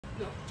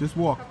No. Just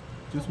walk.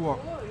 Just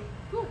walk. Boy.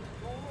 Good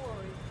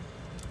boy.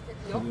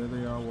 So No. there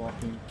they are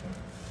walking.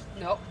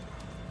 No.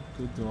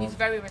 Good dog. He's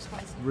very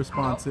responsive.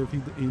 Responsive.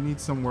 He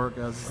needs some work,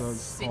 as does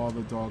Sit. all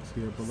the dogs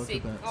here. But look Sit.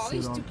 at that. Oh, Sit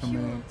he's on too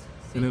command.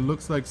 cute. And it Sit.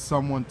 looks like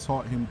someone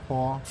taught him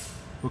paw,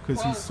 because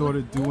Whoa, he's sort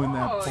of good doing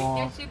that boy. paw.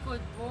 That's a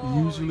good boy.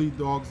 Usually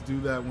dogs do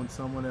that when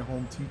someone at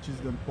home teaches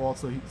them paw.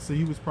 So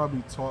he was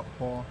probably taught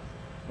paw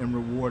and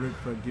rewarded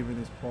for giving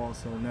his paw.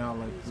 So now,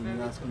 like, He's when you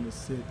very ask him to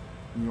sit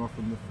and you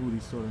offer him the food,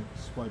 he's sort of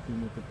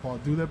swiping with the paw.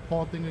 Do that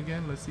paw thing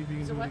again. Let's see if he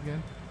can So do what? it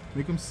again.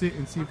 Make him sit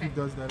and see if he Okay.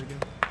 does that again.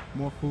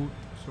 More food.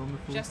 Show him the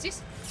food. Just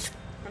this.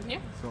 From here.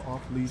 So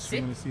off leash. Sit.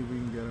 We're gonna see if we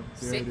can get him.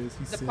 There Sit. it is.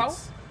 He The sits. paw?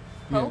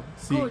 Yeah. Paw?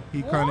 See, Good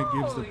he kind of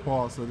gives the boy.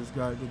 paw. So this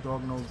guy, the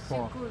dog knows He's a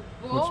paw, good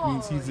which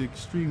means he's boy. an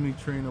extremely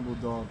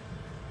trainable dog,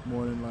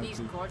 more than He's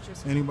likely.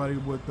 gorgeous. Anybody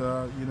with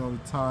you know,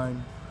 the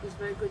time He's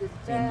very good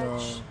at and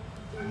touch.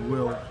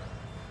 will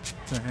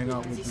to hang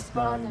out with He's this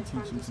spot, guy I and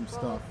found teach him his some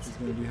spot. stuff, he's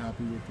gonna be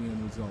happy with the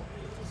end result.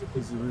 He's a good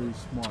He's a boy. really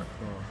smart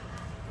dog.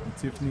 And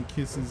Tiffany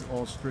kisses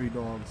all stray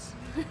dogs.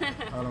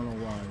 I don't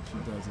know why she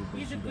does it, but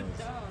He's she a good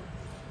does. dog.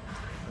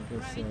 I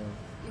guess Right.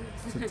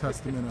 it's a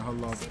testament of her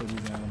love for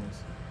these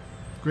animals.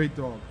 Great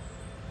dog.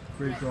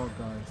 Great Right. dog,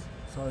 guys.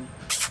 Sorry.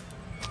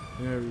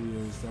 There he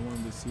is. I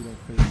wanted to see that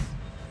face.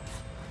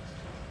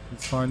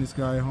 Let's find this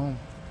guy at home.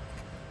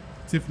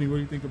 Tiffany, what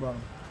do you think about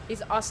him?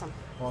 He's awesome.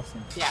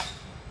 Awesome. Yeah.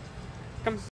 Come.